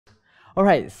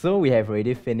Alright, so we have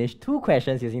already finished 2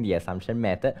 questions using the assumption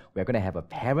method. We're going to have a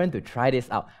parent to try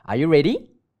this out. Are you ready?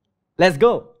 Let's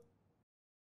go!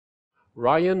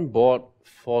 Ryan bought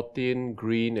 14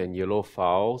 green and yellow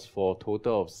files for a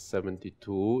total of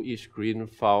 72. Each green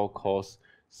file costs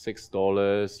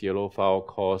 $6, yellow file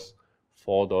costs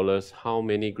 $4. How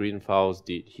many green files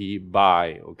did he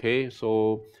buy? Okay,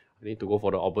 so I need to go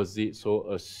for the opposite.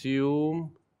 So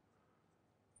assume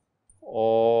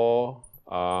or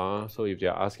so if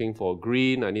they're asking for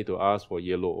green, I need to ask for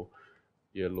yellow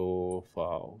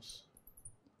files.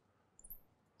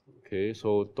 Okay,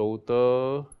 so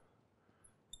total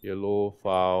yellow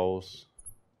files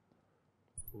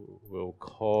will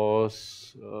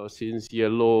cost, since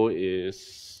yellow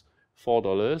is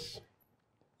 $4,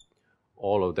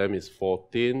 all of them is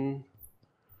 14.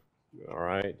 All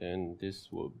right, and this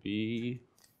will be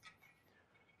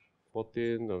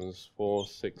 14 times 4,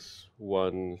 6,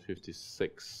 1,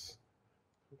 56.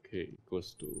 Okay,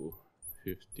 equals to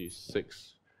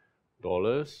 $56.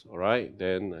 All right,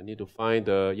 then I need to find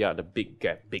the big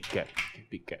gap.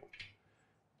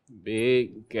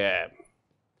 Big gap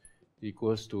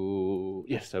equals to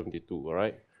 72. All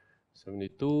right,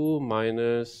 72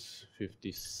 minus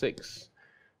 56.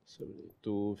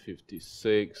 72,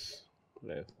 56.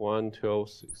 Left 1, 12,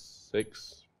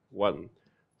 6, 1.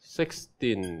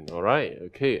 16, all right,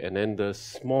 okay, and then the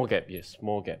small gap, yes,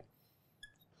 small gap.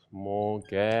 Small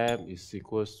gap is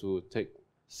equals to take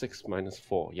 6 minus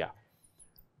 4, yeah.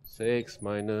 6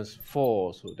 minus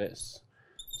 4, so that's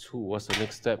 2. What's the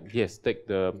next step? Yes, take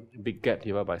the big gap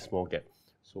divided by small gap.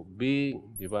 So big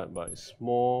divided by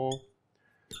small,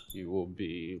 it will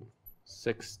be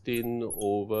 16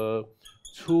 over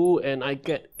 2, and I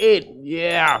get 8,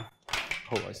 yeah!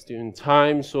 Oh, I'm still in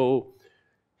time, so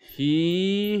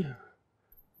he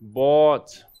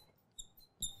bought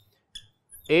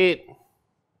 8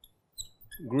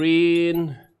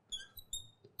 green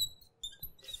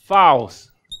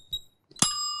files.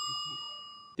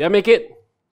 Did I make it?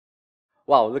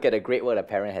 Wow, look at the great work the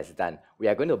parent has done. We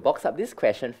are going to box up this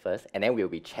question first, and then we'll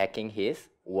be checking his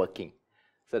working.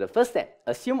 So the first step,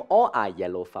 assume all are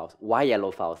yellow files. Why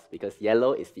yellow files? Because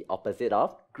yellow is the opposite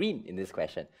of green in this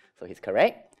question. So he's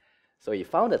correct. So he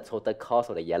found the total cost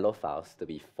of the yellow files to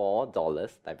be $4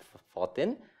 times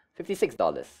 14,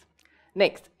 $56.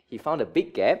 Next, he found a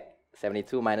big gap,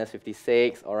 72 minus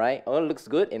 56, all right, all looks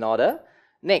good, in order.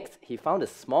 Next, he found a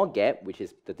small gap, which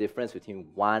is the difference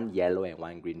between 1 yellow and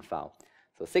 1 green file.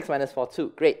 So 6 minus 4,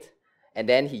 2, great. And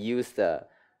then he used the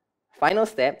final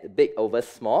step, big over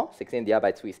small, 16 divided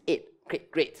by 2 is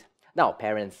 8, great. Now,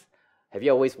 parents, have you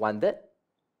always wondered,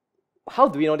 how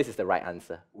do we know this is the right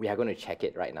answer? We are going to check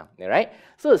it right now, all right?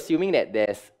 So assuming that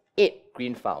there's 8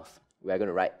 green files, we are going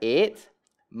to write 8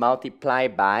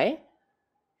 multiplied by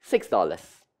 $6,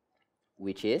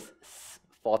 which is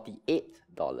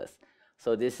 $48.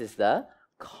 So this is the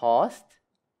cost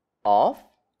of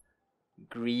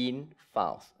green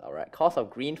files, all right? Cost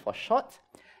of green for short.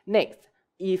 Next,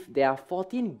 if there are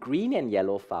 14 green and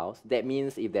yellow files, that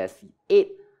means if there's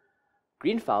 8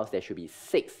 green files, there should be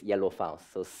 6 yellow files.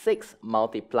 So 6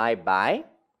 multiplied by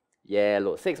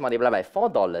yellow, 6 multiplied by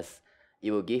 $4,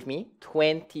 it will give me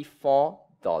 $24.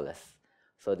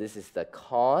 So this is the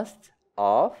cost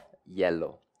of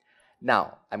yellow.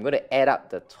 Now, I'm going to add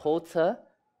up the total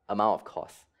amount of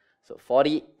cost. So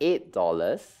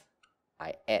 $48,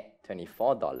 I add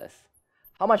 $24.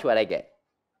 How much will I get?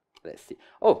 Let's see.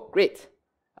 Oh, great.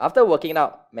 After working it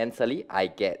out mentally, I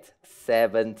get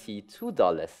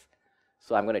 $72.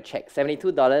 So I'm going to check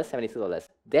 $72, $72.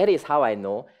 That is how I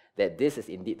know that this is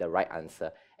indeed the right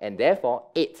answer. And therefore,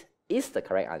 8 is the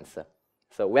correct answer.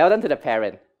 So well done to the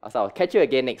parent. So I'll catch you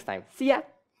again next time. See ya!